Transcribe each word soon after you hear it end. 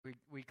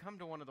come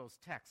to one of those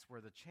texts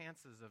where the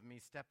chances of me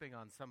stepping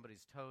on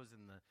somebody's toes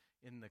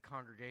in the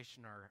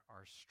congregation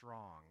are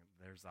strong.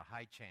 There's a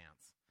high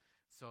chance.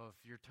 So if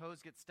your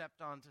toes get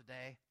stepped on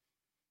today,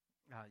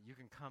 you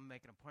can come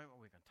make an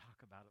appointment. We can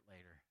talk about it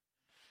later.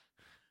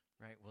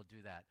 Right? We'll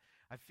do that.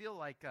 I feel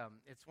like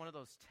it's one of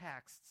those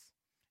texts,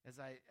 as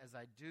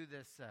I do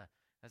this,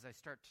 as I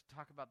start to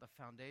talk about the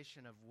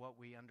foundation of what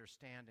we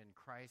understand in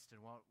Christ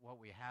and what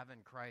we have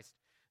in Christ,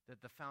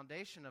 that the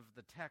foundation of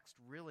the text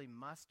really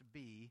must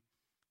be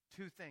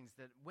two things.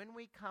 That when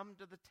we come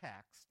to the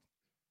text,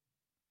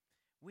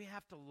 we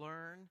have to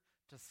learn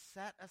to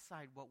set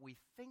aside what we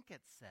think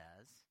it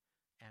says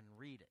and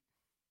read it.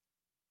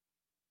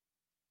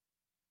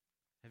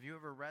 Have you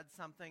ever read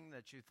something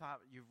that you thought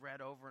you've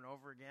read over and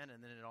over again,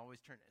 and then it always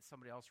turned,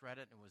 somebody else read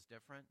it and it was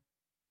different?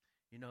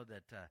 You know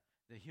that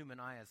the human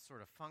eye is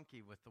sort of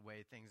funky with the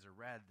way things are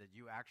read, that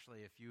you actually,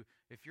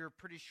 if you're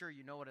pretty sure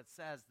you know what it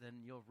says, then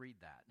you'll read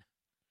that.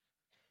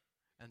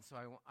 And so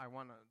I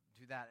want to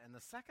do that. And the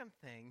second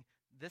thing,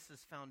 this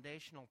is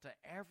foundational to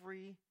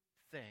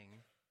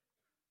everything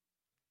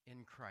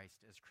in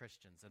Christ as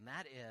Christians, and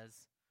that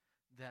is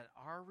that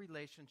our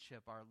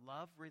relationship, our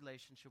love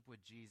relationship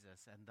with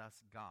Jesus and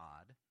thus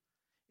God,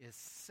 is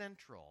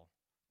central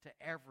to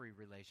every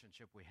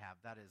relationship we have.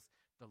 That is,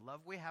 the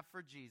love we have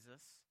for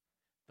Jesus,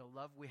 the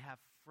love we have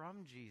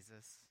from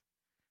Jesus,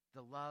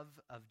 the love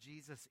of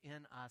Jesus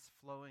in us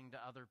flowing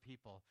to other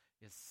people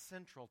is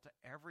central to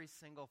every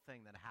single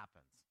thing that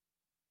happens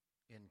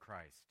in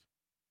Christ.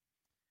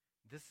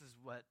 This is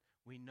what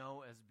we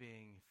know as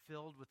being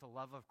filled with the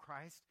love of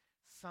Christ.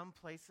 Some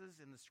places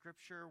in the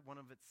Scripture, one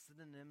of its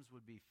synonyms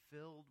would be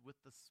filled with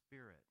the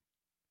Spirit,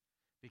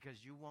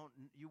 because you won't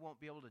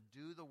be able to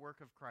do the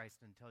work of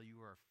Christ until you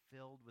are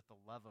filled with the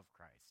love of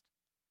Christ.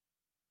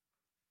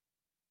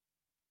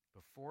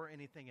 Before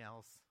anything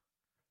else,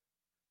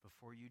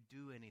 before you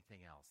do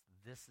anything else,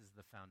 this is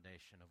the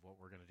foundation of what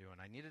we're going to do. And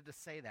I needed to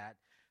say that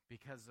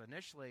because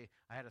initially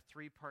I had a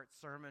 3-part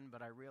sermon,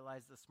 but I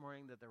realized this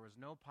morning that there was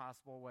no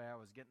possible way I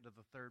was getting to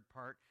the third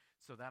part,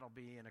 so that'll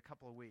be in a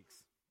couple of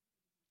weeks.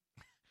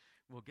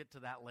 We'll get to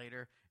that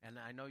later. And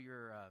I know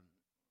your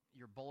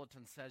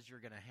bulletin says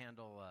you're going to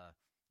handle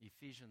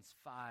Ephesians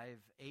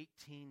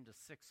 5:18 to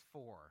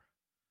 6:4.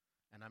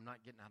 And I'm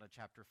not getting out of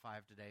chapter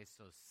 5 today,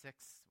 so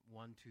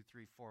 6:1, 2,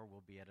 3, 4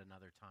 will be at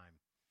another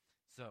time.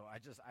 So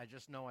I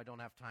just know I don't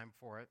have time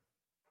for it.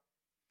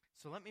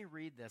 So let me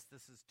read this.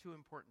 This is too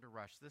important to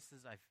rush. This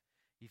is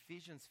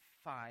Ephesians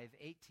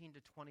 5:18 to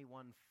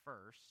 21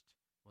 first.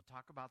 We'll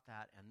talk about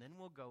that, and then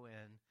we'll go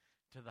in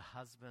to the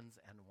husbands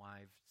and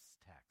wives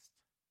text.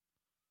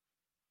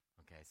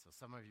 Okay, so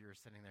some of you are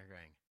sitting there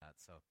going, that.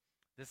 So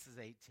this is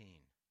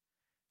 18.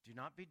 Do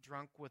not be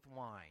drunk with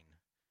wine,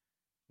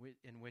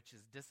 in which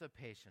is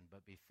dissipation,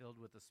 but be filled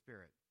with the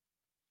Spirit.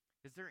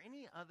 Is there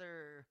any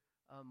other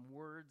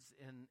words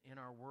in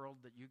our world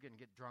that you can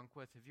get drunk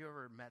with? Have you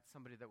ever met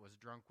somebody that was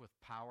drunk with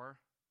power?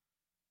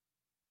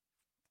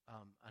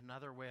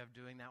 Another way of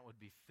doing that would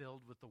be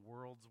filled with the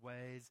world's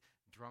ways,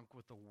 drunk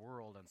with the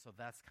world. And so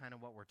that's kind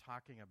of what we're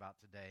talking about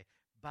today.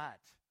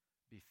 But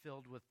be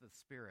filled with the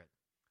Spirit.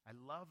 I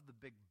love the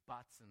big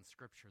buts in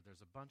Scripture.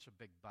 There's a bunch of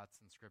big buts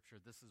in Scripture.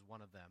 This is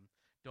one of them.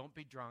 Don't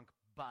be drunk,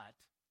 but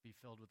be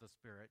filled with the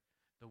Spirit.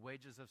 The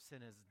wages of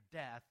sin is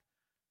death,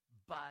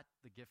 but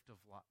the gift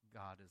of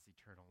God is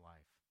eternal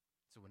life.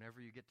 So whenever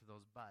you get to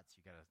those buts,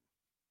 you got to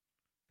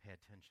pay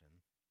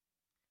attention.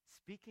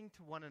 Speaking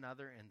to one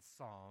another in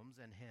psalms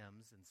and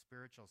hymns and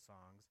spiritual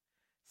songs,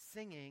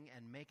 singing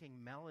and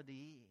making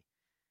melody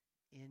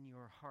in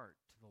your heart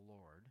to the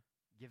Lord,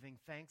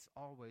 giving thanks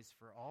always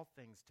for all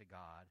things to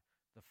God,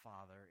 the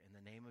Father, in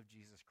the name of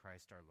Jesus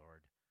Christ our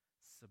Lord,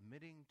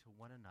 submitting to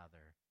one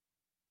another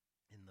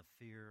in the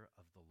fear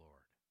of the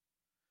Lord.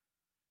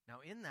 Now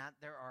in that,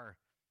 there are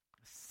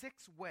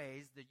 6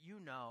 ways that you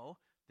know,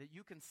 that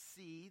you can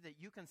see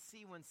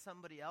when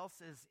somebody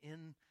else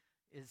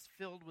is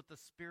filled with the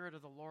Spirit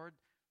of the Lord.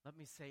 Let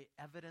me say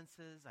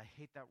evidences. I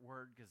hate that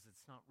word because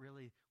it's not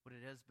really what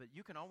it is, but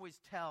you can always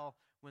tell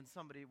when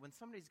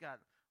somebody's got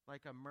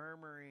like a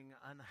murmuring,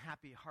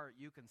 unhappy heart.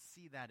 You can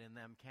see that in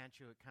them, can't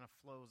you? It kind of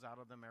flows out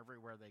of them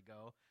everywhere they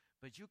go.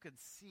 But you can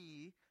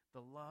see the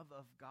love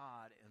of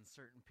God in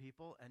certain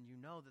people, and you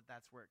know that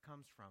that's where it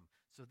comes from.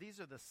 So these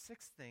are the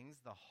 6 things,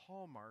 the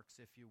hallmarks,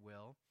 if you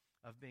will,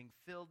 of being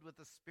filled with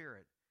the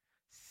Spirit.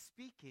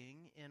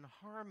 Speaking in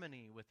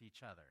harmony with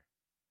each other.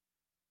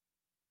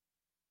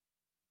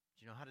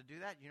 Do you know how to do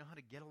that? You know how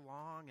to get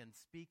along and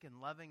speak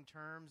in loving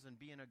terms and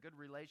be in a good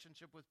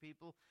relationship with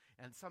people?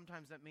 And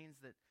sometimes that means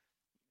that,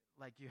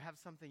 like, you have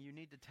something you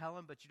need to tell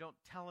them, but you don't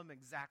tell them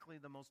exactly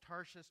the most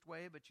harshest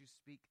way, but you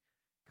speak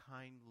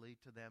kindly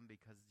to them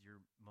because your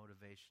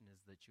motivation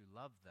is that you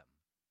love them.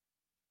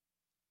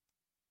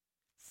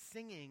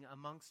 Singing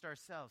amongst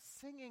ourselves,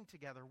 singing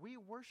together. We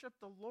worship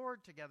the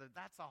Lord together.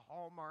 That's a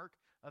hallmark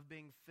of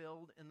being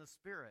filled in the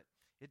Spirit.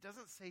 It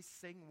doesn't say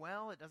sing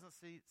well. It doesn't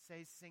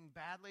say sing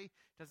badly.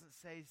 It doesn't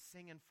say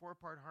sing in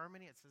 4-part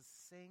harmony. It says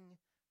sing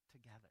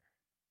together.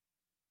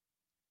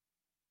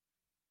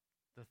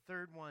 The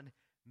third one,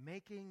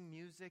 making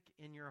music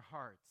in your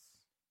hearts.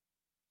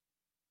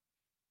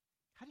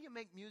 How do you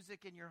make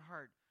music in your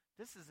heart?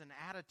 This is an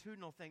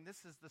attitudinal thing.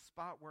 This is the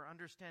spot where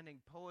understanding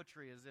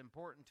poetry is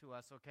important to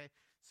us, okay?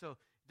 So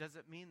does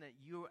it mean that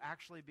you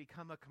actually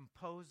become a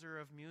composer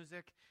of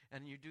music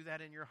and you do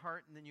that in your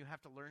heart and then you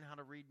have to learn how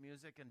to read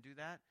music and do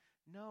that?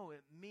 No,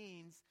 it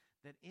means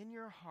that in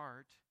your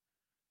heart,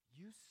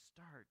 you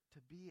start to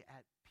be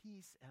at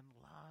peace and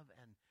love,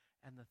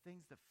 and the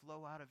things that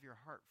flow out of your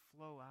heart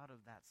flow out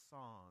of that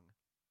song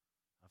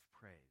of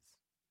praise.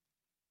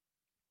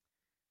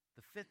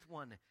 The fifth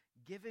one,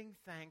 giving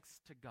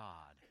thanks to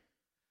God.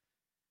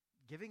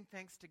 Giving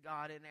thanks to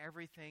God in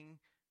everything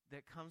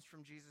that comes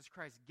from Jesus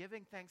Christ.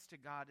 Giving thanks to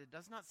God, it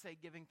does not say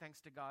giving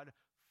thanks to God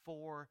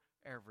for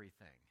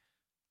everything.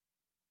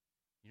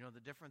 You know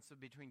the difference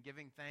between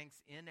giving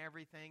thanks in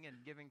everything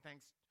and giving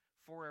thanks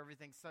for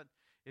everything? So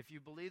if you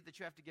believe that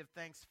you have to give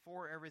thanks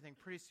for everything,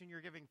 pretty soon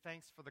you're giving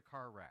thanks for the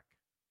car wreck.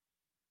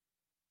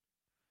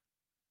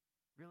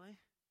 Really?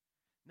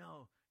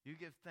 No. You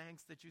give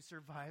thanks that you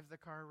survived the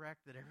car wreck,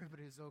 that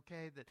everybody's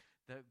okay,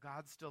 that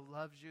God still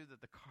loves you,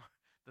 that the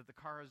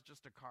car is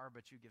just a car,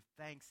 but you give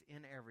thanks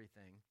in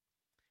everything.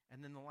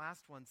 And then the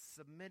last one,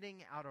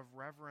 submitting out of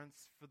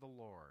reverence for the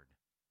Lord.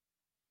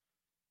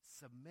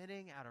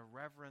 Submitting out of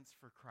reverence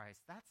for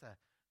Christ. That's a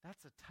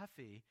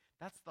toughie.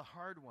 That's the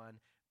hard one.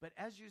 But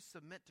as you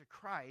submit to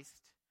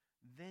Christ,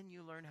 then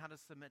you learn how to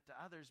submit to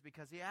others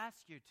because he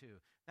asks you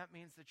to. That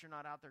means that you're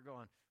not out there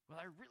going, well,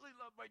 I really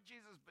love my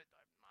Jesus, but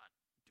I'm not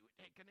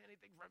taking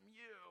anything from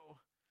you.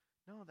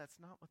 No, that's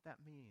not what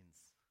that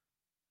means.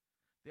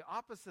 The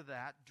opposite of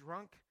that,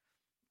 drunk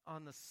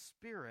on the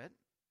spirit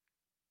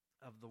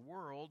of the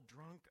world,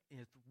 drunk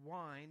with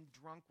wine,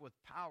 drunk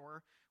with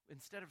power,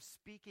 instead of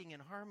speaking in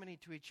harmony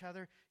to each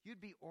other,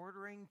 you'd be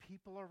ordering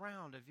people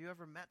around. Have you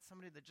ever met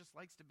somebody that just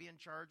likes to be in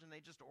charge and they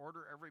just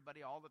order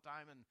everybody all the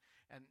time and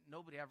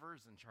nobody ever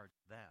is in charge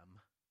of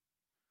them?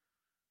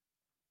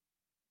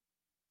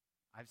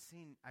 I've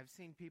seen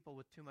people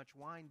with too much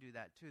wine do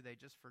that too. They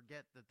just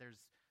forget that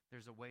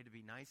there's a way to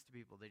be nice to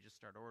people. They just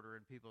start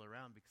ordering people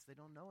around because they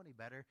don't know any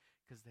better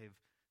because they've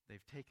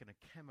taken a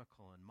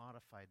chemical and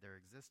modified their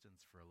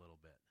existence for a little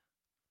bit.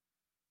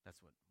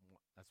 That's what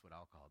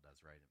alcohol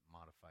does, right? It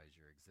modifies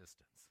your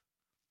existence.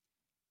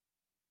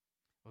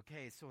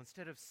 Okay, so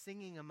instead of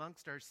singing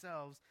amongst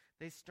ourselves,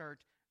 they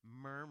start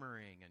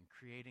murmuring and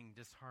creating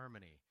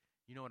disharmony.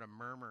 You know what a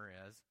murmur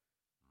is?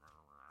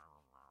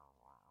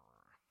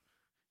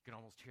 You can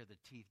almost hear the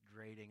teeth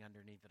grating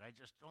underneath it. I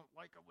just don't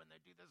like it when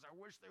they do this. I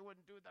wish they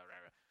wouldn't do that.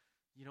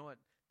 You know what?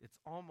 It's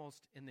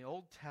almost, in the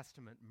Old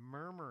Testament,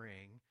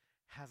 murmuring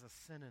has a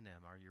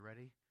synonym. Are you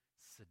ready?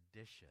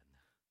 Sedition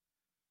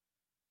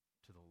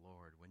to the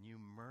Lord. When you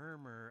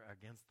murmur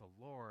against the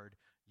Lord,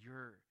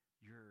 you're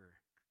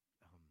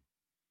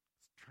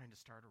trying to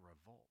start a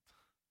revolt.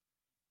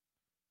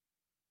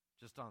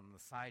 Just on the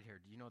side here,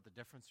 do you know what the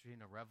difference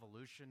between a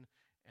revolution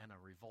and a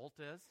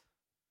revolt is?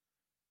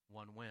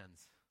 One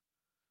wins.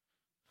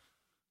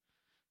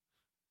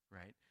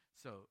 Right?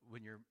 So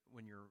when you're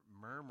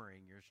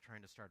murmuring, you're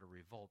trying to start a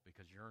revolt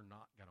because you're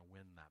not going to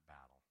win that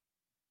battle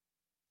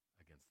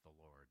against the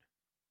Lord.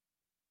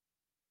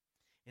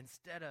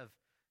 Instead of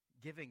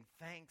giving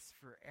thanks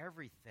for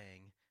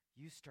everything,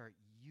 you start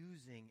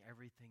using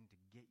everything to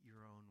get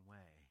your own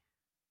way.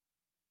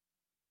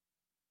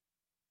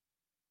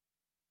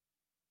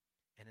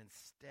 And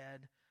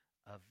instead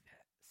of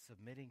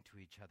submitting to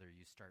each other,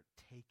 you start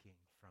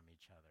taking from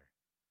each other.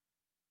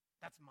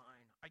 That's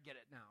mine. I get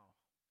it now.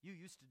 You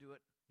used to do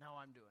it.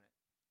 Now I'm doing it.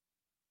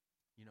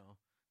 You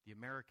know, the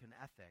American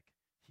ethic,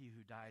 he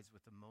who dies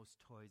with the most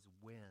toys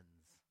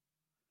wins.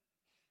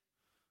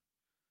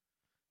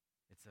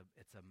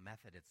 It's a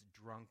method. It's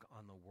drunk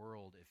on the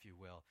world, if you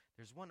will.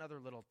 There's one other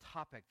little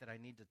topic that I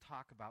need to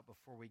talk about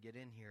before we get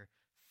in here.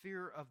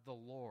 Fear of the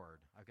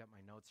Lord. I've got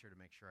my notes here to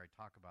make sure I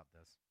talk about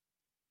this.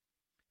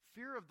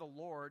 Fear of the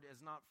Lord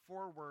is not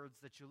four words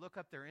that you look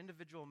up their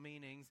individual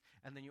meanings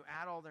and then you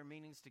add all their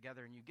meanings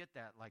together and you get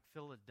that, like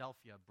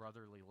Philadelphia,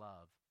 brotherly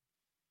love.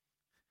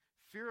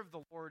 Fear of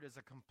the Lord is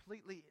a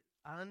completely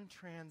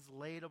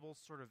untranslatable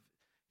sort of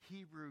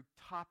Hebrew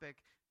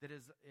topic that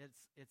is,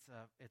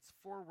 it's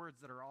four words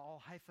that are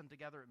all hyphened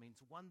together. It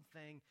means one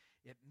thing.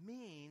 It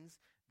means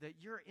that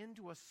you're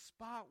into a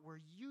spot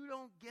where you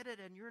don't get it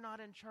and you're not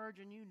in charge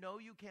and you know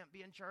you can't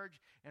be in charge,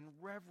 and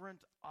reverent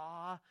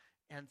awe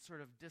and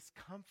sort of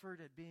discomfort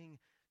at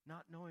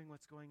not knowing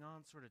what's going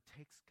on sort of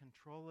takes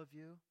control of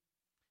you.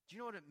 Do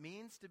you know what it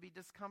means to be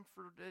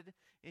discomforted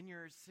in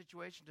your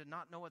situation, to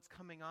not know what's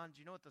coming on? Do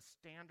you know what the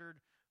standard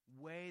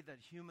way that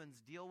humans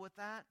deal with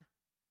that?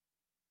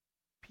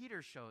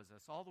 Peter shows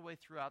us all the way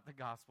throughout the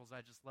Gospels.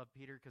 I just love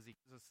Peter because he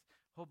gives us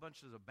whole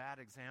bunches of bad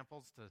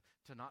examples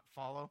to not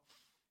follow.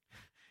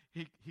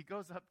 He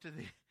goes up to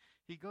the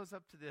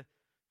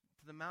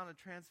Mount of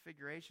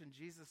Transfiguration.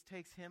 Jesus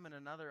takes him and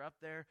another up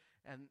there,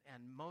 and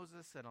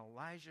Moses and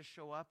Elijah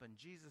show up, and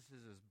Jesus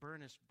is as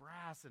burnished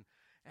brass,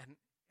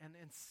 and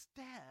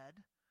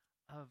instead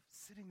of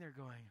sitting there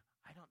going,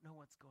 I don't know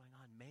what's going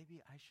on,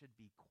 maybe I should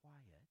be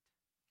quiet,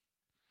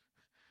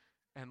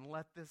 and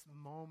let this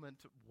moment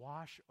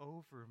wash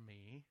over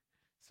me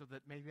so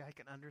that maybe I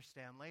can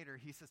understand later.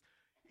 He says,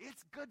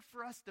 it's good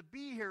for us to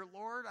be here,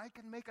 Lord. I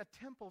can make a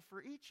temple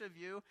for each of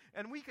you,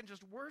 and we can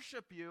just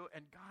worship you.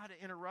 And God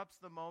interrupts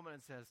the moment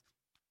and says,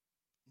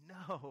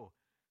 no,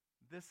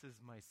 this is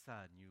my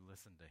son. You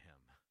listen to him.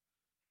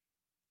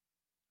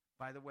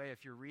 By the way,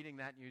 if you're reading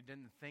that and you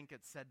didn't think it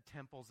said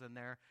temples in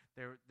there,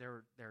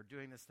 they're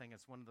doing this thing.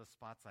 It's one of the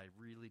spots I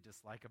really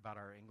dislike about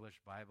our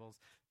English Bibles,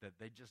 that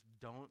they just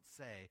don't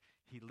say.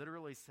 He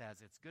literally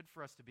says, it's good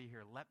for us to be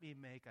here. Let me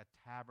make a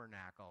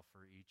tabernacle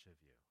for each of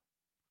you.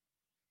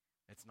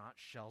 It's not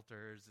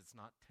shelters. It's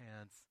not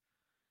tents.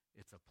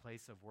 It's a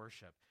place of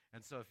worship.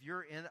 And so if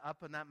you're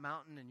up in that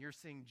mountain and you're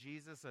seeing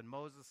Jesus and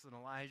Moses and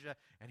Elijah,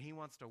 and he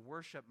wants to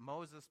worship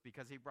Moses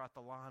because he brought the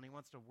law, and he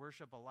wants to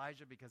worship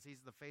Elijah because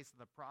he's the face of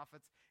the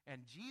prophets,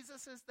 and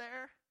Jesus is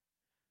there,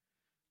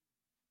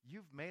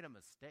 you've made a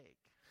mistake.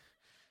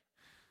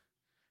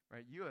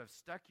 Right? You have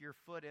stuck your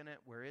foot in it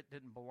where it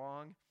didn't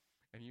belong,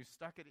 and you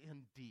stuck it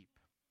in deep.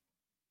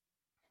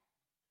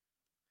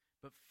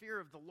 But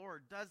fear of the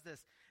Lord does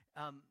this.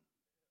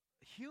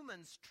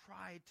 Humans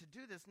try to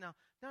do this. Now,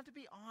 to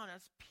be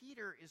honest,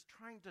 Peter is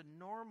trying to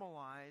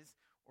normalize,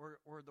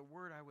 or the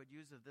word I would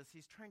use of this,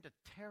 he's trying to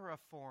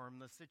terraform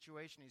the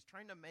situation. He's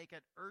trying to make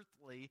it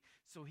earthly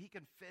so he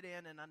can fit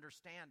in and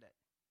understand it.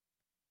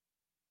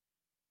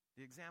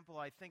 The example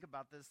I think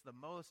about this the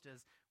most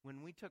is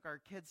when we took our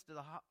kids to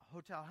the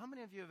hotel. How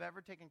many of you have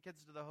ever taken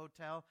kids to the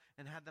hotel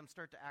and had them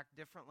start to act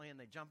differently, and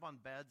they jump on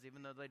beds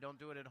even though they don't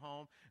do it at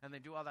home, and they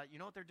do all that? You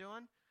know what they're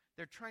doing?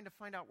 They're trying to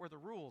find out where the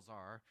rules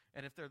are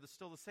and if they're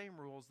still the same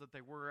rules that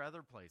they were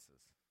other places.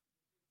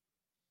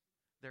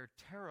 They're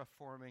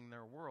terraforming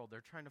their world. They're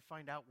trying to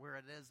find out where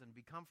it is and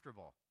be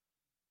comfortable.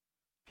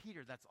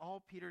 Peter, that's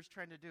all Peter's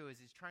trying to do, is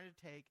he's trying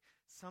to take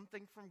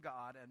something from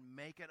God and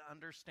make it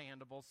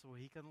understandable so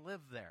he can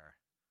live there.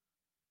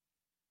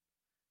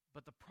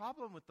 But the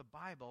problem with the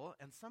Bible,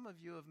 and some of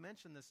you have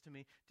mentioned this to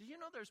me, do you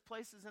know there's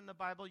places in the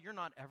Bible you're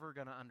not ever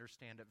going to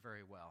understand it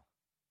very well?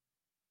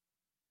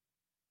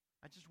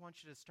 I just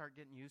want you to start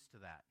getting used to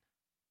that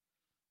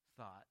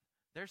thought.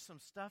 There's some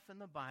stuff in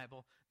the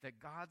Bible that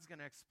God's going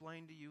to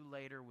explain to you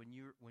later when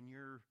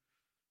you're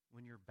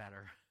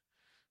better,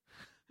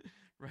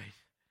 right?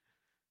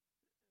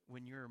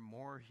 When you're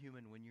more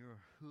human, when you're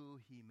who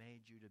he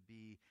made you to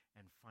be,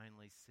 and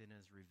finally sin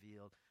is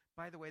revealed.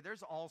 By the way,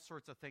 there's all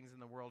sorts of things in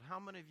the world. How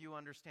many of you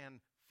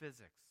understand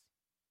physics?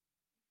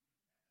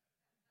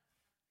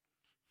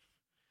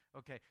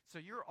 Okay, so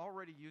you're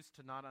already used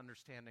to not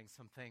understanding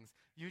some things.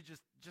 You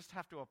just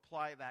have to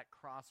apply that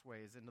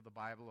crossways into the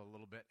Bible a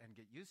little bit and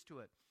get used to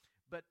it.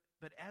 But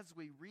as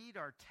we read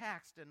our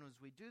text and as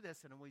we do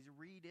this and we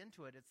read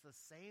into it, it's the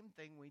same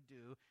thing we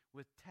do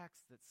with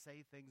texts that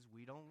say things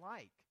we don't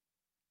like.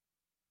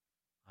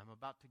 I'm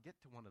about to get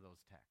to one of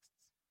those texts.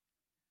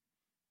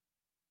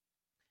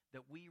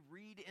 That we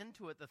read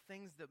into it the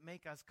things that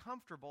make us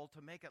comfortable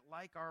to make it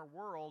like our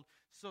world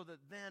so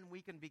that then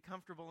we can be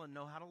comfortable and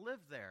know how to live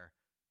there.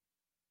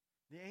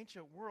 The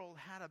ancient world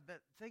had a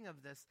thing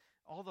of this.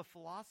 All the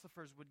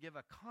philosophers would give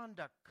a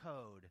conduct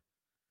code.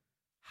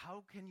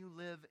 How can you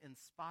live in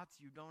spots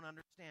you don't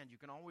understand? You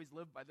can always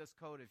live by this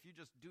code. If you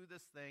just do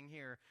this thing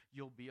here,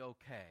 you'll be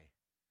okay.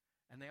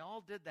 And they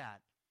all did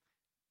that.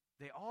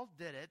 They all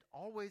did it,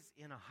 always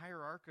in a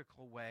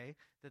hierarchical way,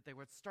 that they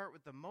would start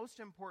with the most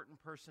important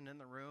person in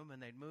the room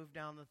and they'd move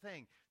down the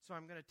thing. So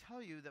I'm going to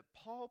tell you that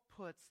Paul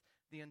puts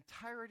the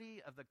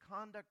entirety of the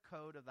conduct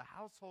code, of the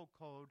household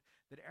code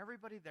that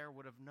everybody there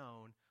would have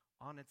known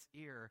on its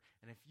ear.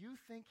 And if you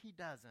think he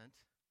doesn't,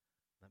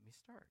 let me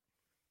start.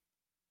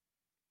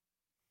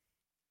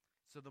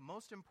 So the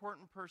most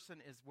important person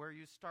is where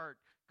you start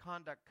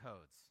conduct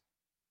codes.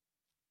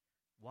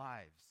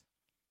 Wives,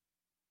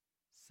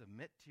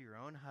 submit to your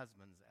own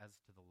husbands as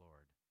to the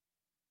Lord.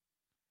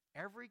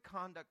 Every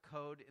conduct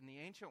code in the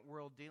ancient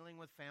world dealing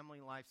with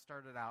family life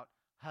started out,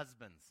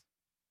 husbands,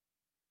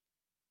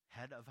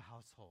 head of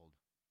household.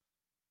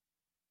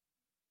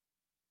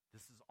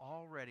 This is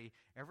already,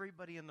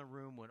 everybody in the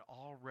room would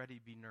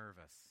already be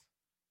nervous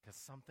because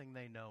something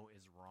they know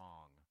is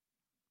wrong.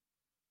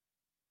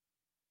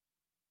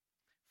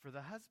 For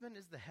the husband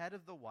is the head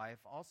of the wife,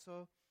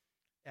 also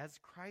as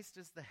Christ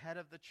is the head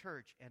of the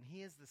church, and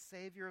he is the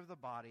Savior of the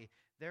body.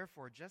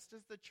 Therefore, just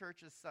as the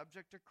church is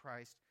subject to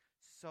Christ,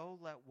 so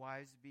let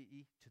wives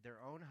be to their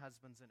own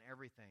husbands in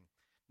everything.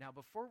 Now,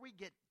 before we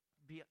get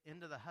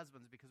into the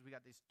husbands, because we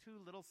got these two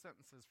little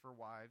sentences for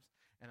wives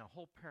and a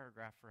whole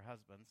paragraph for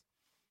husbands,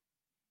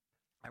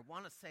 I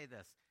want to say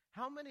this.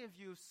 How many of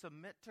you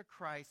submit to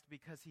Christ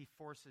because he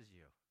forces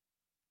you?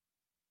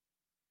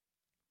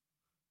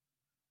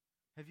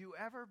 Have you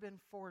ever been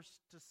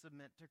forced to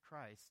submit to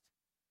Christ?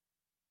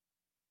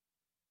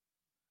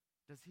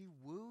 Does he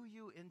woo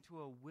you into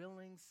a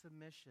willing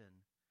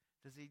submission?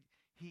 Does he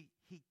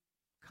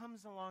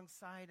comes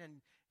alongside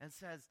and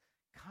says,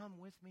 come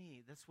with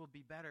me. This will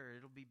be better.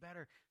 It'll be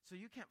better. So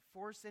you can't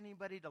force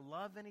anybody to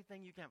love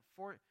anything. You can't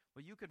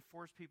you could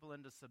force people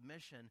into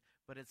submission,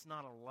 but it's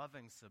not a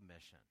loving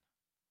submission.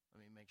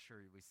 Let me make sure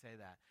we say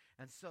that.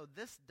 And so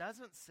this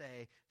doesn't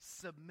say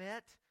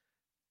submit,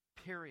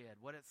 period.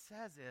 What it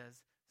says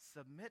is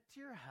submit to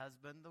your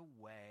husband the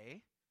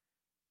way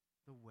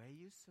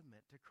you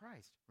submit to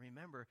Christ.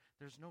 Remember,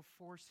 there's no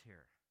force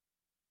here.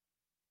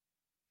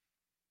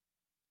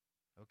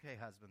 Okay,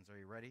 husbands, are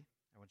you ready?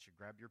 I want you to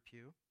grab your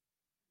pew.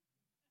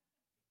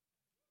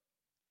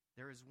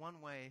 There is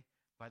one way,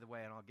 by the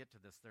way, and I'll get to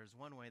this, there's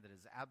one way that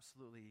is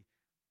absolutely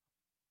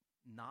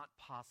not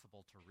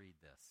possible to read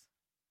this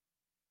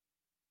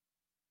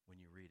when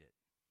you read it.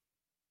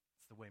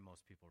 It's the way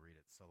most people read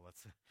it. So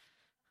let's...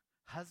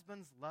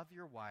 Husbands, love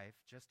your wife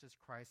just as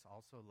Christ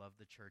also loved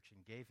the church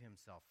and gave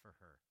himself for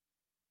her.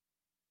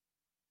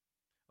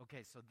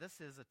 Okay, so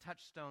this is a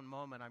touchstone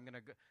moment. I'm going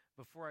to go,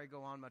 before I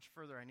go on much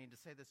further, I need to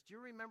say this. Do you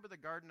remember the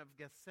Garden of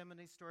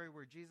Gethsemane story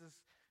where Jesus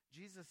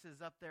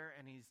is up there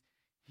and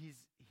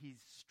he's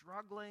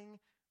struggling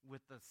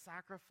with the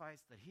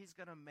sacrifice that he's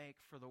going to make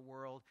for the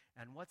world?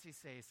 And what's he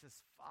say? He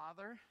says,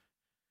 Father,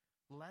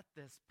 let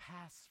this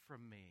pass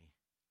from me,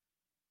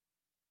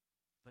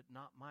 but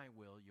not my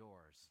will,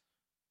 yours.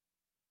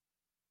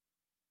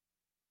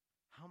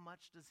 How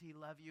much does he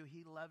love you?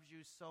 He loves you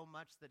so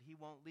much that he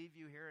won't leave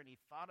you here, and he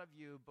thought of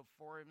you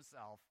before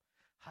himself.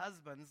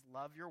 Husbands,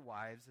 love your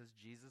wives as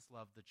Jesus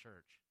loved the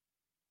church,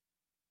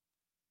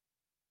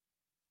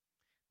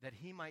 that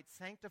he might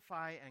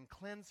sanctify and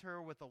cleanse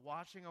her with the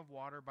washing of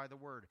water by the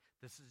word.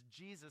 This is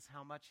Jesus,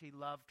 how much he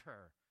loved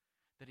her,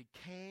 that he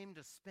came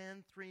to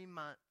spend 3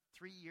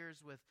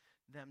 years with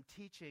them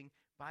teaching.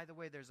 By the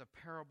way, there's a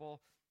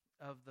parable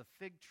of the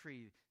fig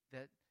tree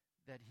that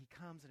he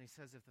comes and he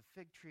says, if the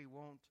fig tree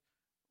won't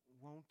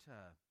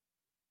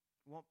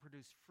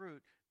produce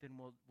fruit, then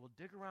we'll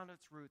dig around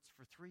its roots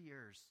for 3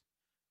 years,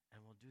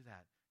 and we'll do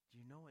that. Do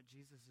you know what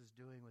Jesus is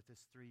doing with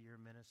this 3-year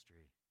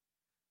ministry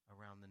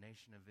around the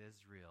nation of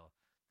Israel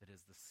that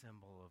is the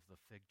symbol of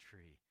the fig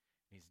tree?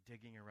 He's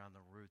digging around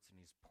the roots, and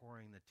he's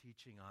pouring the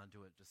teaching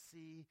onto it to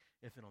see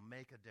if it'll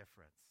make a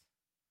difference.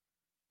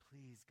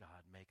 Please,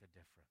 God, make a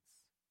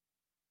difference.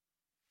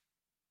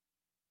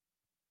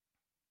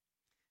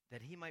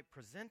 That he might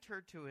present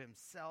her to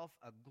himself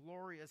a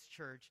glorious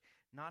church,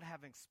 not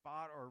having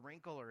spot or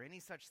wrinkle or any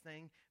such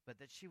thing, but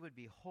that she would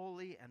be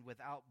holy and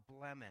without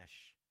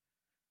blemish.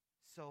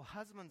 So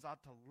husbands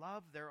ought to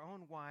love their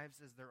own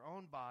wives as their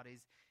own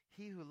bodies.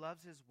 He who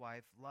loves his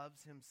wife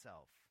loves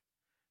himself.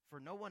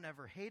 For no one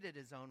ever hated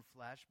his own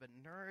flesh, but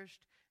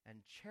nourished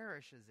and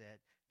cherishes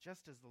it,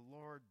 just as the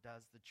Lord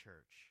does the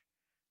church.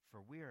 For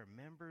we are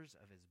members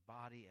of his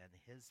body and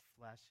his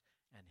flesh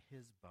and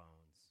his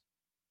bones.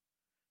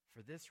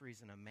 For this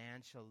reason, a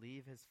man shall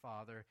leave his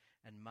father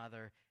and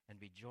mother and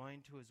be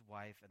joined to his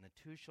wife, and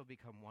the two shall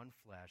become one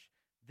flesh.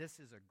 This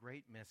is a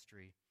great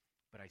mystery,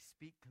 but I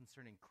speak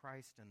concerning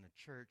Christ and the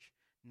church.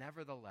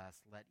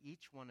 Nevertheless, let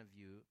each one of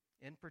you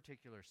in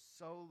particular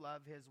so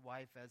love his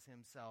wife as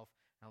himself,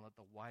 and let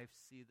the wife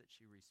see that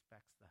she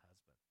respects the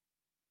husband.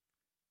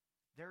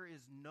 There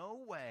is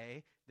no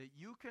way that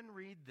you can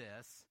read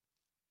this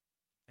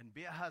and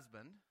be a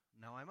husband.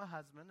 Now, I'm a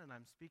husband, and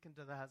I'm speaking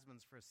to the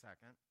husbands for a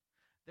second.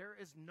 There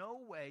is no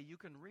way you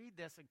can read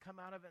this and come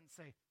out of it and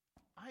say,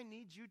 I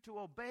need you to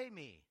obey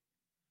me.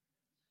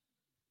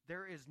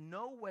 There is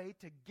no way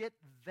to get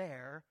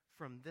there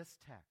from this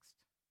text.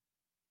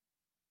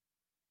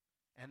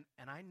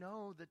 And I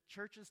know that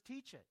churches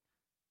teach it.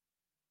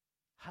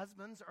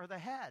 Husbands are the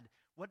head.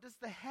 What does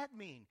the head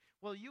mean?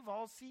 Well, you've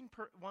all seen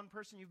one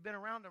person, you've been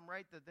around them,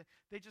 right? That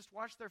they just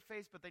wash their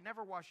face, but they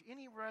never wash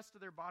any rest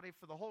of their body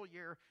for the whole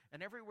year.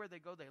 And everywhere they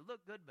go, they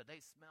look good, but they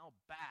smell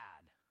bad.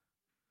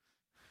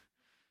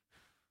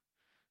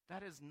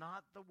 That is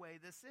not the way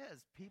this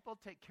is. People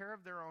take care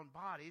of their own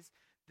bodies.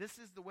 This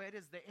is the way it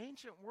is. The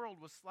ancient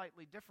world was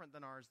slightly different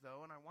than ours,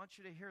 though, and I want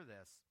you to hear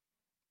this.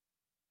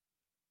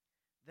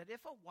 That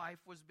if a wife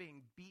was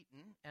being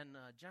beaten, and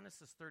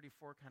Genesis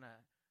 34 kind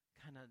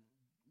of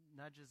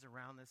nudges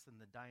around this in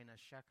the Dinah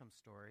Shechem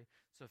story,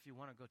 so if you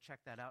want to go check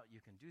that out, you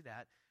can do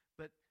that.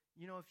 But,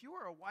 you know, if you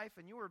were a wife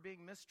and you were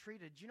being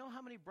mistreated, do you know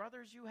how many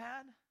brothers you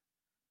had?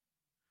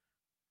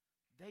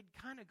 They'd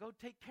kind of go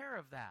take care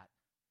of that.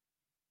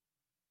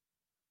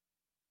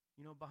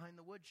 You know, behind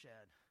the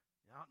woodshed,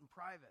 out in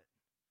private.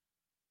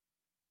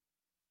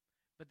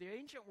 But the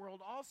ancient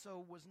world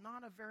also was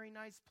not a very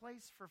nice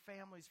place for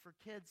families, for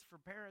kids, for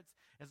parents.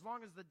 As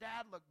long as the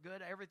dad looked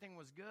good, everything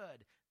was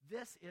good.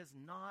 This is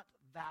not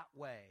that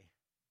way.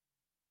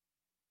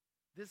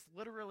 This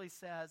literally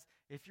says,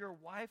 if your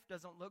wife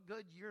doesn't look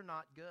good, you're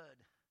not good.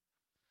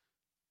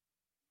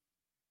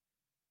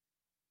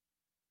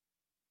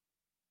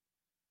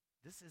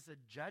 This is a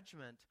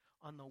judgment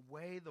on the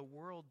way the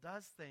world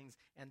does things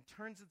and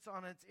turns it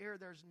on its ear.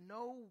 There's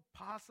no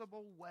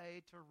possible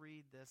way to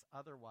read this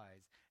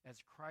otherwise,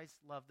 as Christ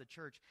loved the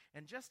church.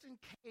 And just in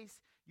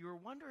case you were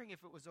wondering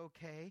if it was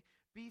okay,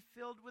 be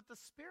filled with the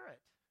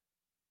Spirit,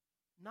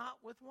 not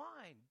with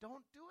wine.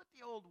 Don't do it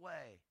the old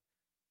way.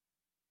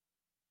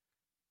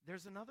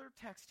 There's another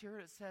text here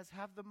that says,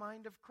 have the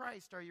mind of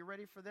Christ. Are you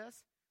ready for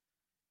this?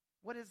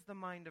 What is the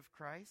mind of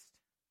Christ?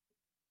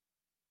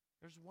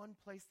 There's one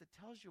place that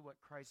tells you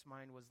what Christ's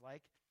mind was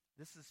like.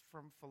 This is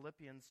from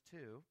Philippians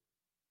 2.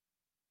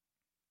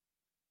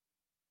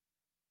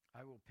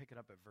 I will pick it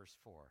up at verse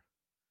 4.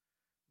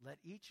 Let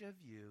each of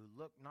you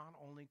look not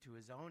only to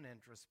his own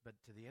interests, but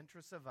to the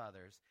interests of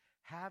others.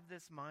 Have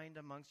this mind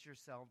amongst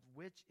yourselves,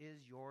 which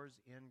is yours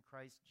in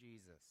Christ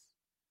Jesus,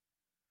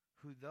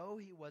 who, though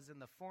he was in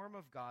the form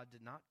of God,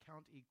 did not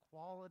count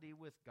equality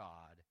with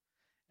God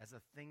as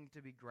a thing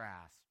to be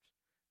grasped,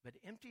 but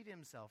emptied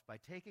himself by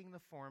taking the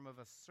form of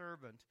a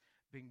servant,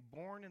 being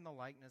born in the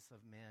likeness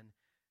of men,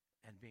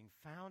 and being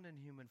found in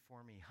human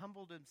form, he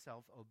humbled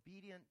himself,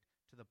 obedient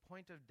to the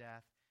point of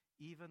death,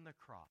 even the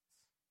cross.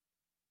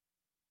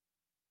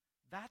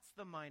 That's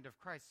the mind of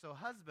Christ. So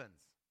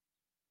husbands,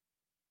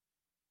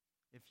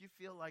 if you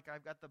feel like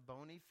I've got the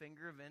bony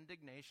finger of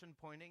indignation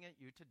pointing at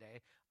you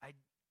today,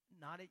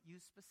 not at you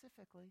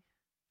specifically,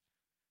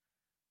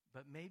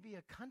 but maybe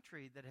a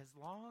country that has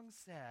long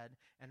said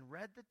and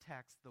read the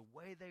text the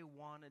way they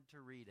wanted to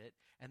read it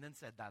and then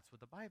said, that's what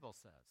the Bible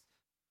says.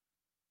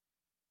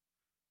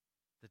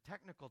 The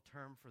technical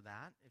term for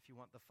that, if you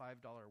want the $5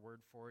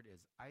 word for it,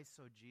 is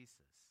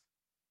eisegesis.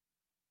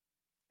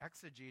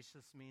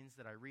 Exegesis means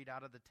that I read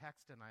out of the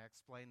text and I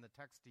explain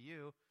the text to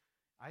you.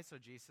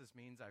 Eisegesis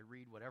means I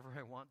read whatever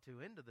I want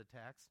to into the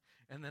text,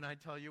 and then I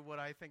tell you what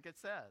I think it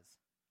says.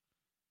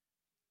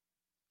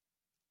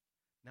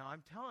 Now,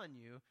 I'm telling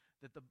you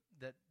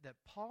that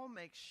Paul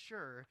makes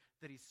sure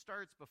that he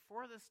starts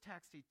before this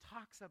text, he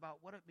talks about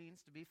what it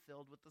means to be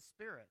filled with the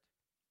Spirit.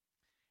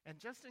 And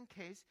just in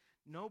case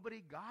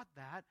nobody got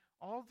that,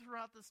 all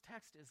throughout this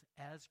text is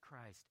as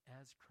Christ,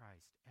 as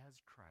Christ, as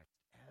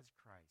Christ, as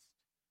Christ.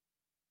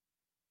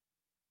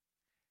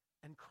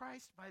 And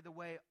Christ, by the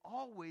way,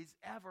 always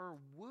ever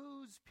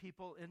woos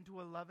people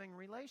into a loving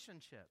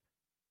relationship.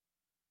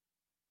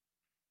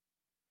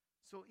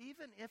 So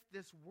even if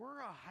this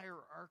were a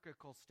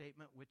hierarchical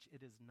statement, which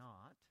it is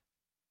not,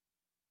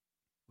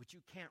 which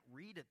you can't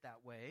read it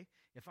that way,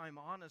 if I'm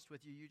honest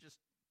with you, you just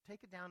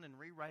take it down and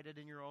rewrite it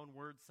in your own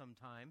words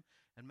sometime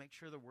and make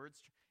sure the words,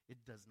 it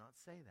does not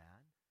say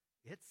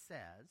that. It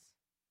says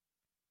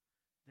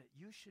that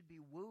you should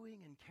be wooing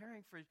and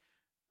caring for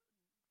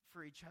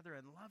each other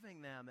and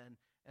loving them.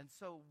 And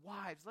so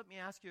wives, let me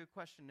ask you a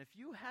question. If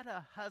you had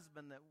a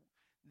husband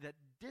that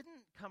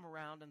didn't come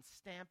around and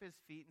stamp his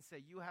feet and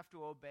say, you have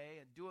to obey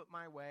and do it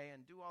my way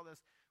and do all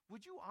this,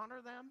 would you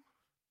honor them?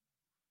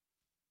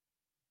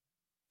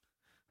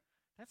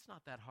 That's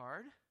not that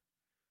hard.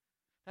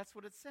 That's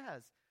what it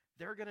says.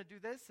 They're going to do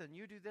this and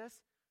you do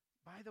this.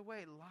 By the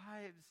way,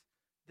 lives,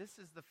 this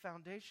is the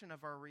foundation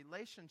of our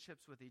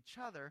relationships with each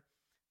other.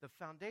 The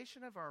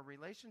foundation of our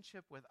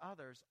relationship with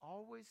others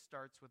always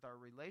starts with our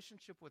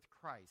relationship with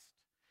Christ.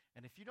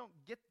 And if you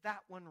don't get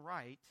that one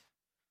right,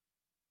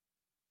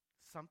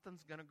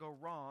 something's going to go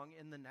wrong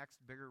in the next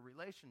bigger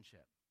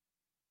relationship.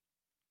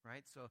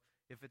 Right? So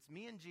if it's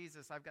me and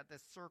Jesus, I've got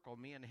this circle,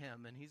 me and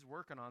him, and he's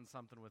working on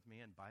something with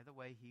me. And by the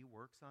way, he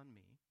works on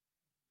me.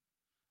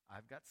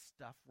 I've got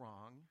stuff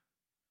wrong.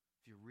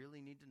 If you really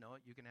need to know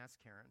it, you can ask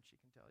Karen. She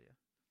can tell you.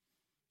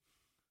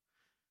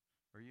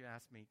 Or you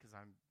ask me, because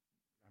I'm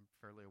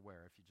fairly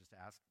aware.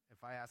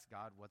 If I ask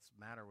God what's the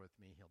matter with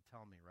me, he'll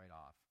tell me right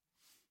off.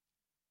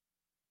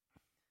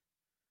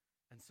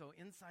 And so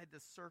inside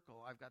this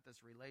circle, I've got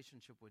this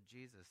relationship with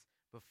Jesus.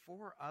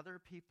 Before other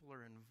people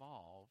are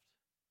involved,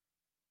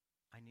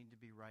 I need to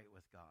be right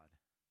with God.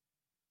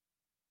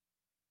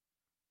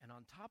 And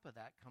on top of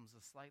that comes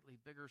a slightly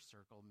bigger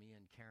circle, me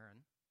and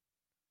Karen.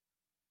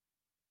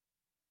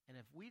 And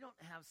if we don't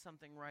have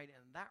something right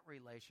in that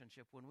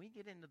relationship, when we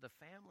get into the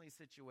family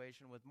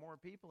situation with more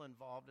people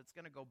involved, it's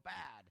going to go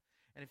bad.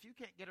 And if you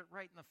can't get it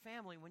right in the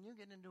family, when you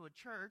get into a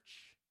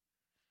church,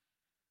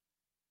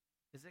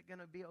 is it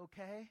going to be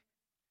okay?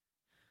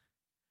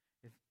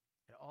 If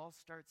it all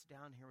starts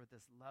down here with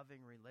this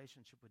loving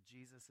relationship with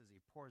Jesus as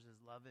he pours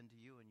his love into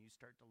you and you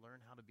start to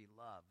learn how to be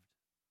loved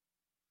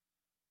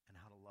and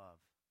how to love.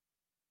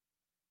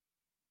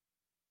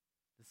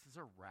 This is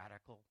a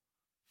radical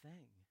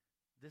thing.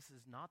 This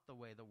is not the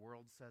way the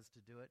world says to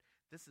do it.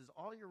 This is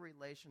all your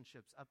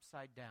relationships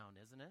upside down,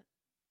 isn't it?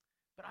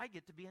 But I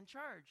get to be in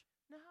charge.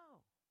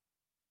 No.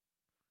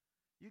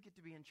 You get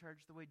to be in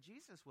charge the way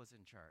Jesus was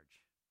in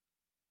charge.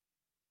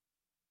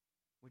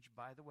 Which,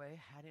 by the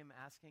way, had him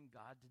asking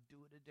God to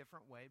do it a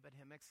different way, but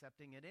him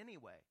accepting it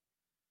anyway.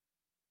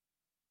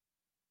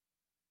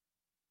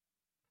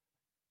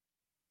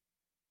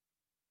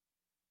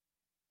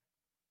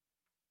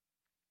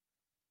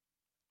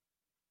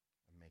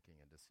 I'm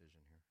making a decision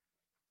here.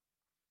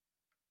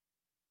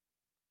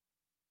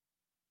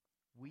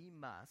 We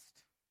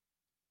must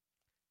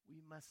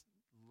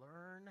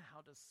learn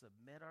how to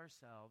submit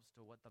ourselves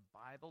to what the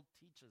Bible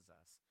teaches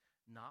us,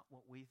 not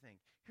what we think.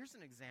 Here's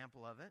an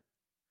example of it.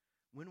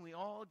 When we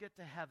all get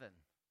to heaven,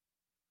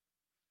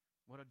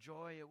 what a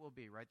joy it will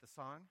be. Write the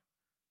song.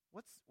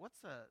 What's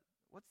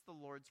the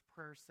Lord's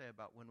Prayer say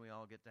about when we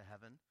all get to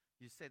heaven?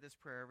 You say this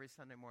prayer every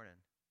Sunday morning.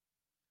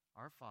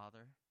 Our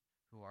Father,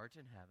 who art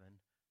in heaven,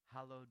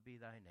 hallowed be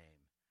thy name.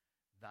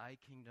 Thy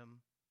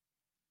kingdom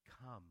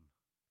come.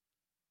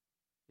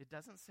 It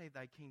doesn't say,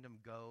 thy kingdom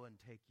go and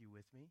take me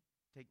with you.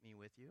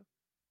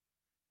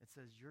 It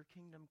says, your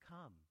kingdom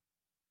come.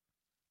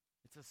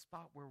 It's a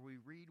spot where we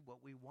read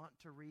what we want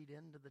to read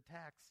into the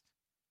text.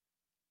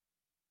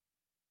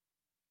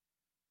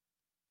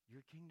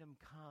 Your kingdom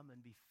come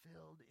and be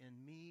filled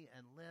in me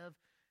and live.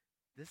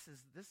 This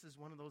is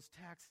one of those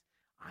texts.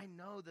 I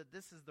know that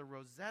this is the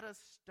Rosetta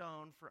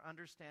Stone for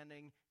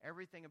understanding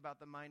everything about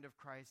the mind of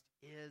Christ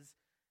is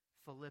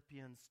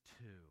Philippians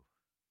 2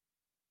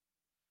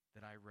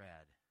 that I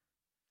read.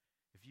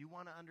 If you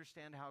want to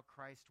understand how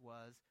Christ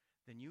was,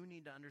 then you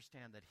need to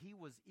understand that he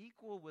was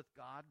equal with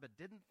God, but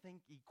didn't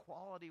think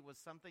equality was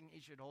something he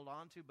should hold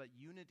on to, but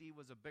unity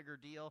was a bigger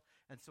deal,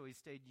 and so he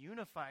stayed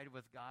unified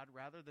with God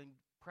rather than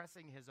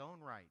pressing his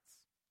own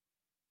rights.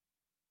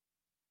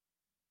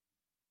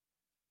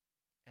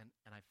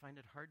 And I find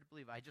it hard to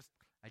believe. I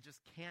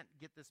just can't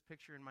get this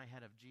picture in my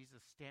head of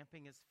Jesus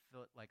stamping his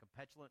foot like a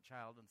petulant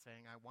child and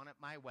saying, I want it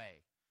my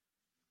way.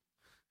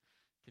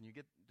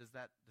 Does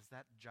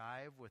that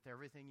jive with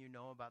everything you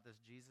know about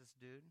this Jesus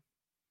dude?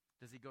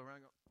 Does he go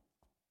around and go,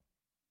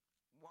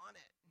 want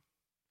it?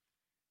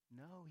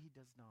 No, he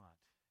does not.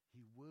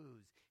 He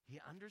woos.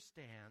 He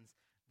understands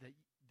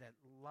that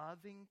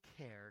loving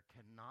care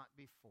cannot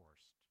be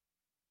forced.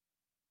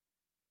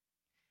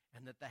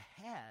 And that the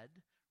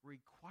head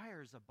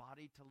requires a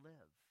body to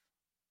live.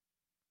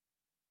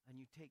 And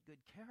you take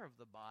good care of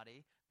the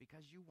body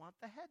because you want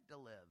the head to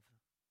live.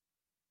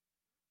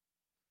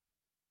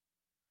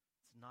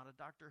 It's not a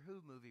Doctor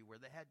Who movie where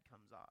the head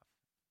comes off.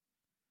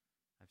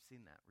 I've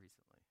seen that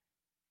recently.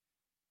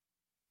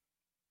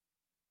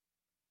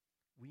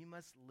 We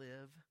must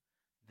live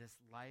this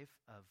life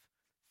of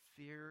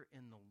fear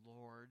in the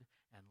Lord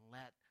and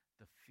let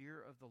the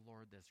fear of the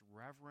Lord, this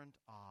reverent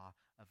awe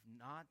of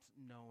not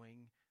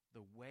knowing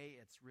the way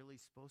it's really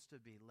supposed to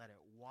be, let it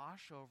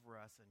wash over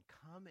us and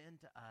come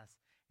into us.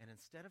 And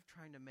instead of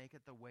trying to make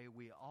it the way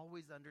we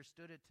always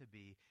understood it to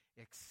be,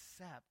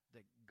 accept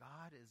that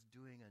God is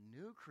doing a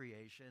new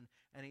creation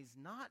and he's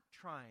not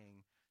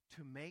trying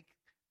to make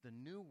the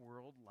new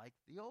world like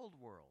the old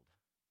world.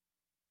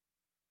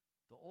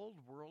 The old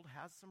world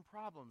has some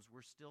problems.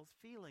 We're still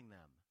feeling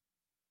them.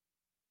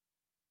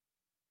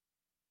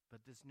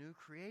 But this new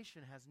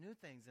creation has new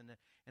things.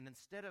 And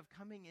instead of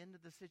coming into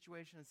the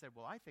situation and say,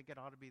 well, I think it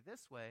ought to be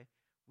this way,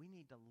 we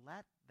need to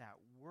let that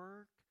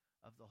work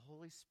of the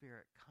Holy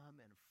Spirit come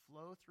and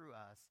flow through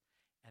us.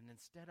 And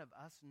instead of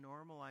us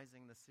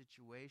normalizing the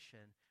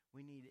situation,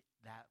 we need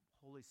that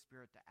Holy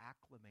Spirit to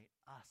acclimate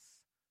us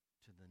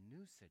to the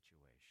new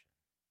situation,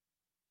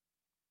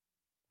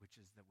 which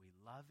is that we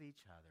love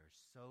each other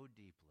so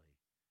deeply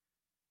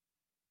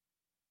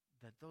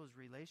that those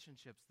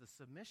relationships, the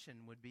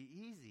submission would be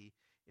easy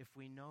if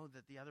we know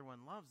that the other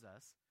one loves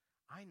us.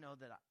 I know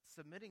that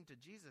submitting to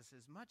Jesus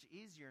is much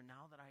easier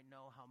now that I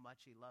know how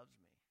much he loves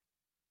me.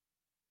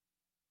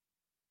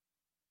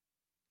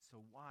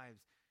 So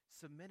wives,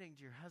 submitting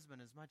to your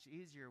husband is much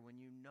easier when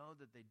you know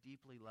that they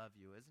deeply love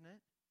you, isn't it?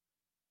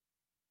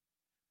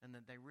 And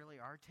that they really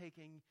are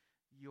taking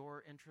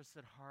your interests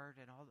at heart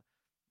and all the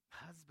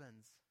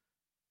husbands.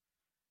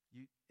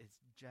 It's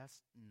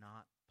just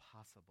not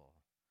possible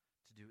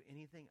to do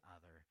anything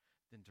other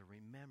than to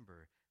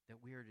remember that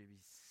we are to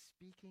be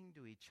speaking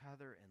to each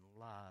other in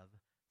love,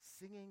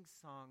 singing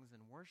songs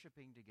and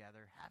worshiping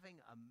together, having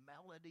a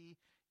melody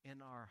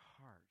in our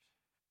heart.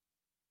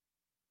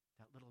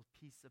 That little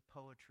piece of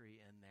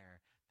poetry in there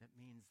that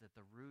means that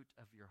the root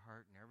of your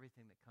heart and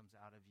everything that comes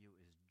out of you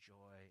is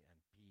joy and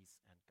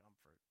peace and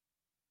comfort.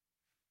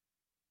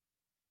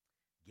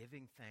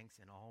 Giving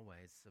thanks in all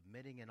ways,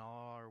 submitting in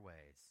all our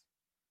ways,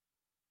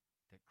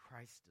 that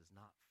Christ does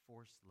not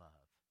force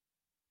love.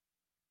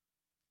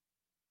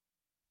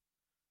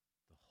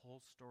 The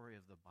whole story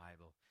of the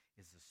Bible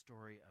is the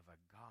story of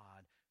a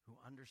God who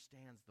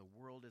understands the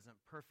world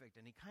isn't perfect,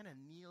 and he kind of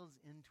kneels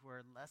into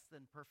our less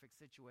than perfect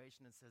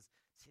situation and says,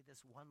 see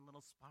this one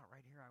little spot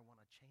right here, I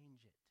want to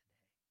change it today.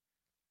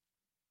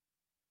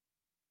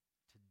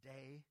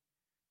 Today,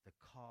 the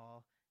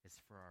call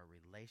is for our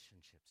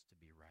relationships to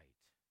be right,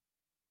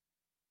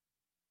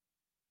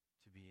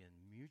 to be in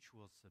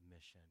mutual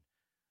submission,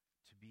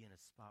 to be in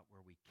a spot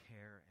where we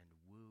care and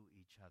woo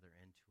each other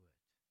into it.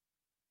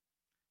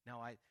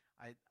 Now, I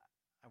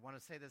want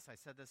to say this. I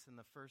said this in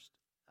the first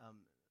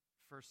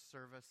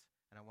service,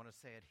 and I want to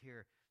say it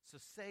here. So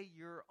say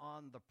you're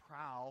on the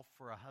prowl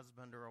for a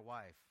husband or a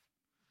wife.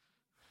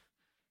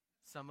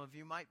 Some of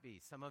you might be.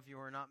 Some of you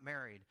are not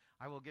married.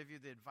 I will give you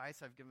the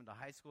advice I've given to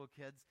high school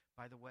kids.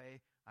 By the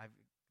way,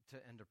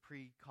 and to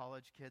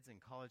pre-college kids and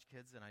college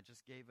kids, and I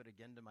just gave it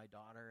again to my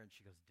daughter, and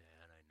she goes,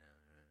 Dad, I know.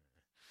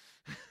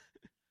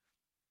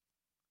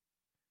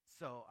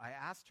 So I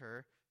asked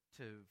her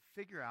to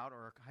figure out,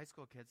 or high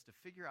school kids, to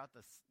figure out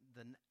the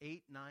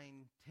 8, 9,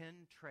 10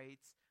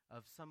 traits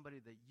of somebody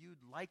that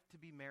you'd like to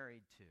be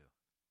married to.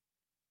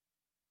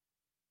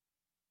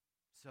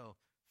 So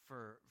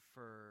for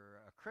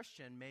a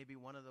Christian, maybe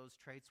one of those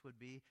traits would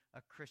be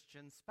a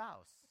Christian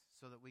spouse,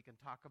 so that we can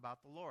talk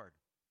about the Lord.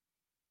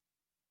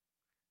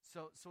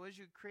 So as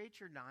you create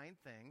your 9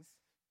 things,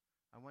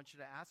 I want you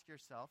to ask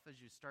yourself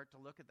as you start to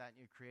look at that and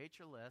you create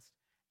your list,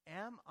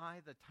 am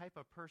I the type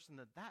of person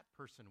that that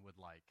person would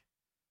like?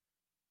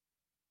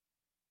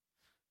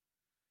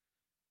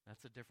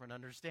 That's a different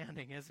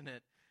understanding, isn't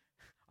it?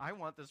 I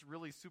want this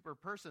really super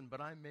person, but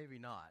I'm maybe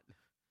not.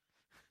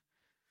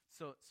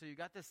 So you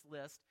got this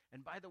list,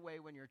 and by the way,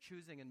 when you're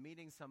choosing and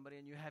meeting somebody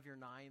and you have your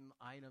 9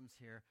 items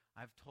here,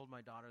 I've told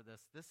my daughter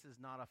this is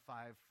not a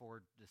 5-4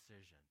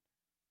 decision.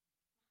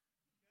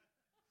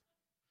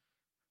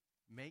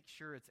 Make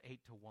sure it's 8-1.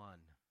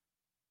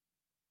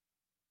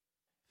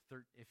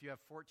 If you have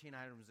 14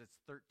 items, it's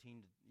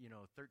 13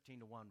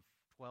 to 1,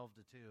 12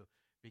 to 2,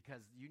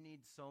 because you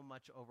need so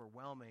much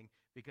overwhelming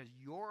because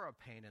you're a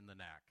pain in the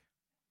neck.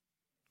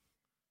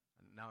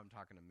 Now I'm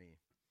talking to me.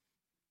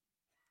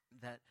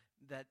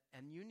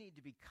 And you need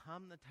to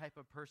become the type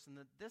of person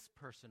that this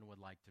person would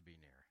like to be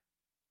near.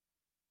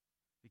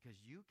 Because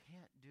you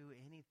can't do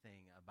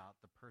anything about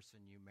the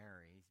person you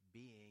marry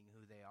being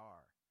who they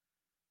are.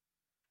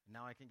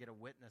 Now I can get a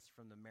witness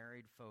from the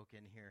married folk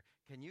in here.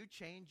 Can you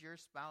change your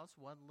spouse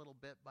one little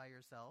bit by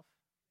yourself?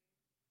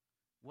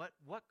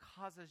 What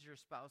causes your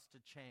spouse to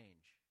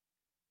change?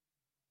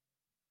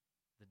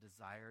 The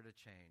desire to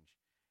change.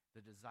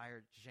 The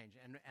desire to change.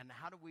 And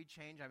how do we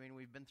change? I mean,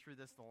 we've been through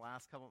this the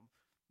last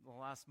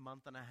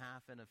month and a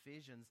half in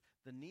Ephesians.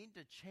 The need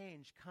to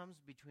change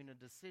comes between a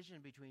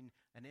decision between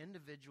an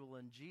individual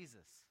and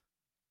Jesus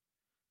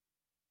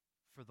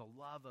for the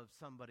love of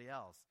somebody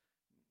else.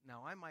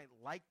 Now, I might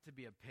like to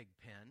be a pig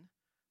pen,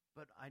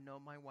 but I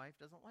know my wife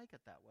doesn't like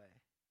it that way.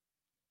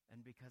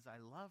 And because I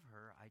love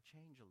her, I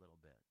change a little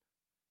bit.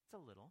 It's a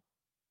little.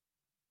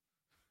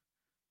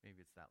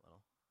 Maybe it's that little.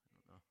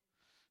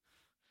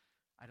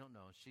 I don't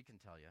know. She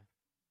can tell you.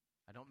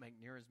 I don't make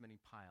near as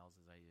many piles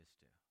as I used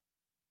to.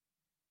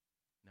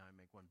 Now I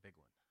make one big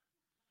one.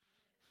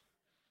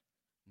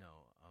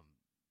 No,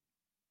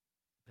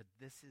 but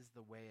this is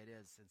the way it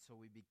is. And so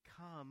we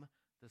become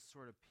the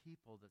sort of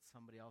people that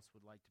somebody else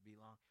would like to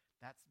belong.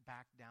 That's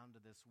back down to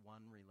this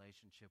one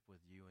relationship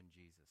with you and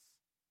Jesus,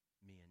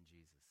 me and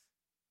Jesus.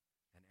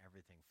 And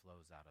everything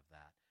flows out of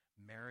that.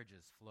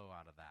 Marriages flow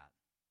out of that.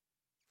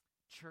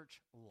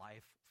 Church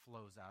life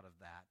flows out of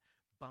that.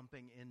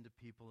 Bumping into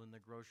people in the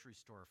grocery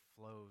store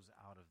flows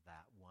out of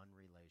that one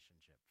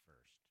relationship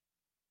first.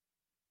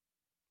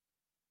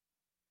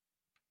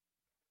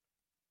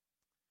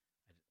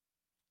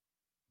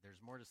 There's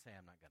more to say.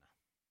 I'm not going to.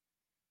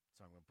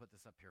 So I'm going to put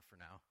this up here for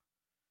now.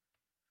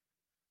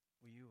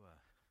 Will you,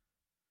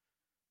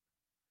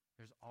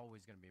 there's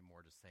always going to be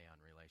more to say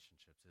on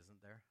relationships, isn't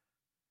there?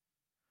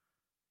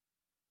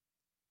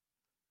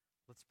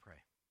 Let's pray.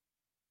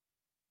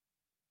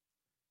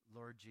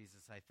 Lord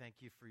Jesus, I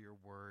thank you for your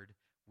word.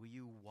 Will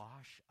you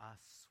wash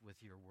us with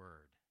your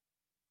word?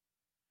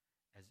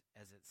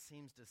 As it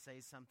seems to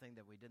say something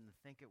that we didn't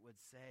think it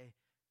would say,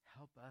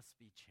 help us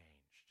be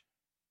changed.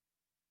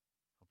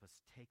 Help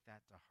us take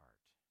that to heart.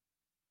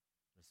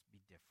 Let's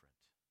be different.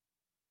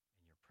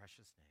 In your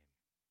precious name,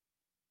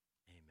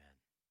 amen.